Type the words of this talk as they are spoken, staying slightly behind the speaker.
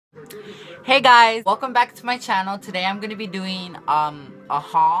Hey guys, welcome back to my channel. Today I'm gonna be doing a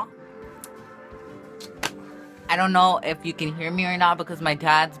haul. I don't know if you can hear me or not because my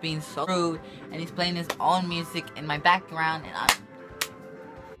dad's being so rude and he's playing his own music in my background and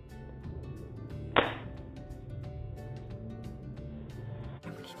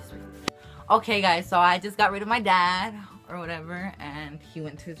okay guys, so I just got rid of my dad or whatever and he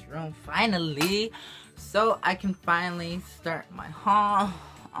went to his room finally, so I can finally start my haul.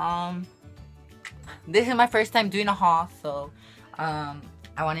 This is my first time doing a haul, so I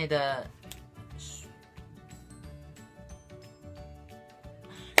wanted to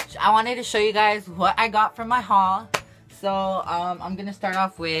show you guys what I got from my haul. So I'm gonna start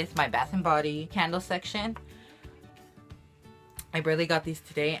off with my Bath and Body candle section. I barely got these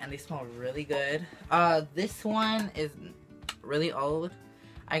today and they smell really good. This one is really old.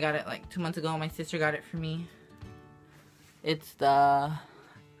 I got it like 2 months ago. My sister got it for me. It's the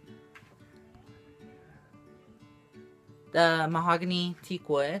mahogany teak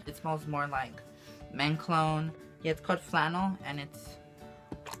wood. It smells more like men cologne. Yeah, it's called flannel and it's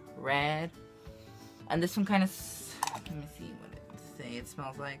red. And this one kind of, let me see what it say. It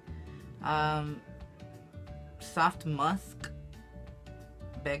smells like soft musk,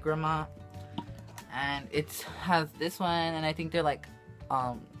 bergamot, and it has this one, and I think they're like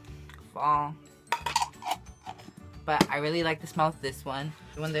fall. But I really like the smell of this one.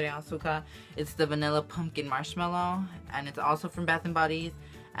 The one that I also got, it's the vanilla pumpkin marshmallow, and it's also from Bath and Bodies.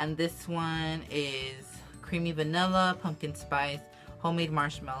 And this one is creamy vanilla, pumpkin spice, homemade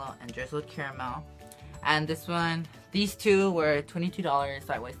marshmallow, and drizzled caramel. And this one, these two were $22,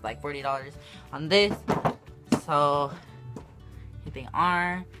 so I wasted like $40 on this. So here they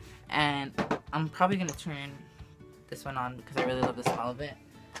are, and I'm probably gonna turn this one on because I really love the smell of it.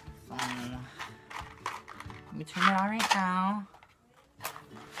 So let me turn it on right now.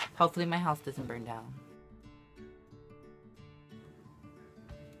 Hopefully my house doesn't burn down.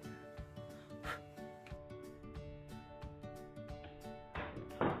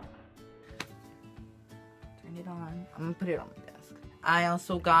 Turn it on. I'm gonna put it on my desk. I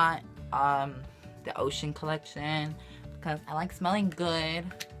also got the Ocean collection because I like smelling good.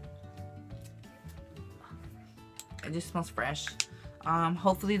 It just smells fresh.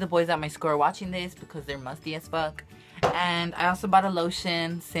 Hopefully the boys at my school are watching this because they're musty as fuck. And I also bought a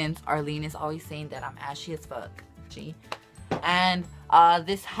lotion since Arlene is always saying that I'm ashy as fuck. And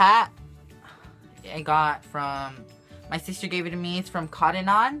this hat I got from, my sister gave it to me. It's from Cotton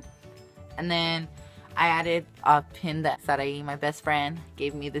On. And then I added a pin that Sarai, my best friend,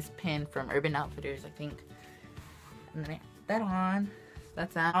 gave me this pin from Urban Outfitters, I think. And then I put that on.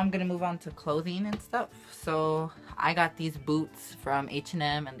 That's that. I'm gonna move on to clothing and stuff. So I got these boots from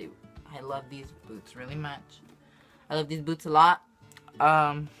H&M, and I love these boots really much. I love these boots a lot.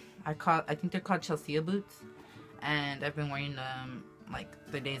 I think they're called Chelsea boots, and I've been wearing them like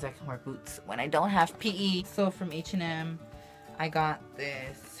the days I can wear boots when I don't have PE. So from H&M, I got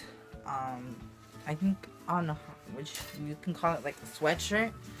this. I think, I don't know which you can call it, like a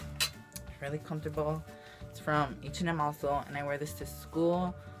sweatshirt. Really comfortable. It's from H&M also, and I wear this to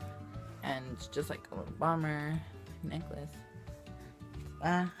school, and it's just like a little bomber necklace.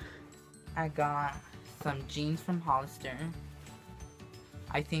 I got some jeans from Hollister.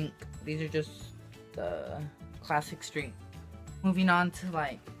 I think these are just the classic street. Moving on to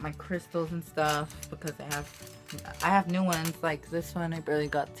like my crystals and stuff, because I have new ones, like this one I barely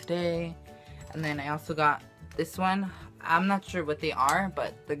got today. And then I also got this one. I'm not sure what they are,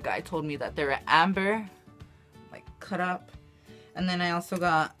 but the guy told me that they're amber, like cut up. And then I also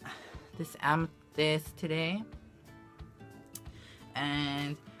got this amethyst today.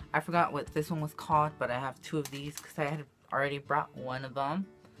 And I forgot what this one was called, but I have two of these because I had already brought one of them.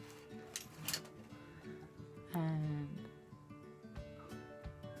 And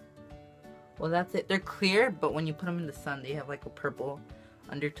well, that's it. They're clear, but when you put them in the sun, they have like a purple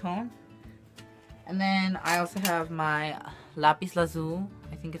undertone. And then I also have my lapis lazuli.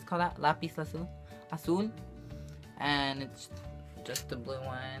 I think it's called that, lapis lazuli, azul. And it's just the blue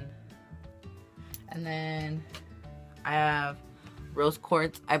one. And then I have rose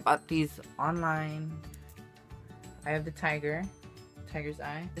quartz. I bought these online. I have the tiger's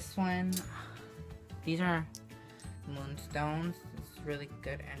eye. This one, these are moonstones. It's really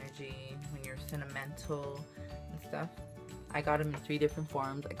good energy when you're sentimental and stuff. I got them in 3 different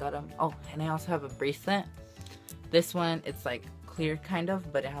forms. I got them, oh, and I also have a bracelet. This one, it's like clear kind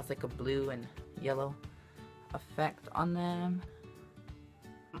of, but it has like a blue and yellow effect on them.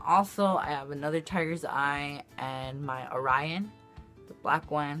 Also, I have another tiger's eye and my Orion, the black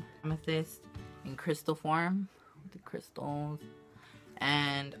one, amethyst in crystal form with the crystals.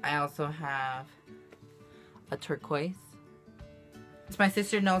 And I also have a turquoise. Since my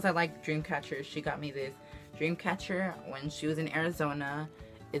sister knows I like dream catchers, she got me this dream catcher when she was in Arizona.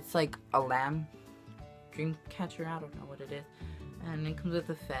 It's like a lamb dream catcher, I don't know what it is. And it comes with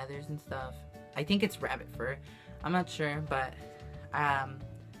the feathers and stuff. I think it's rabbit fur. I'm not sure, but yeah,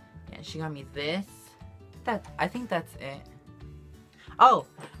 she got me this. I think that's it. Oh,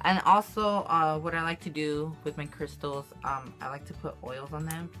 and also what I like to do with my crystals, I like to put oils on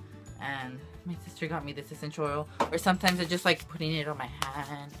them. And my sister got me this essential oil. Or sometimes I just like putting it on my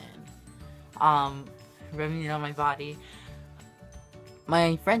hand and rubbing it on my body.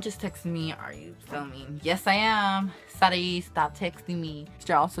 My friend just texted me, "Are you filming?" Yes, I am. Sorry, stop texting me.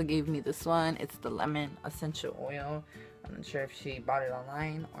 She also gave me this one. It's the lemon essential oil. I'm not sure if she bought it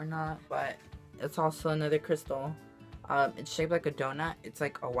online or not, but it's also another crystal. It's shaped like a donut. It's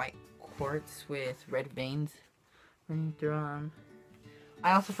like a white quartz with red veins running through them.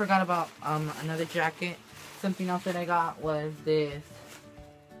 I also forgot about another jacket. Something else that I got was this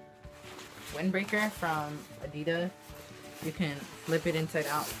windbreaker from Adidas. You can flip it inside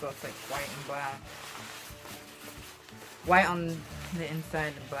out, so it's like white and black. White on the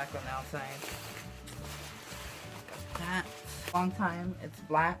inside and black on the outside. Got that. Long time, it's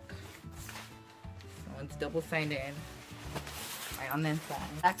black. So it's double-sided. Right on the inside.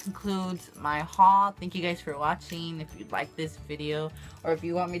 That concludes my haul. Thank you guys for watching. If you like this video, or if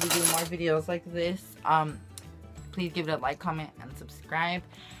you want me to do more videos like this, please give it a like, comment, and subscribe.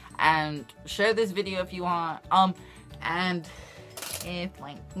 And share this video if you want. And if,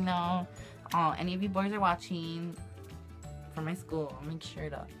 like, you know, any of you boys are watching from my school, I'll make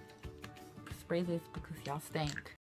sure to spray this because y'all stink.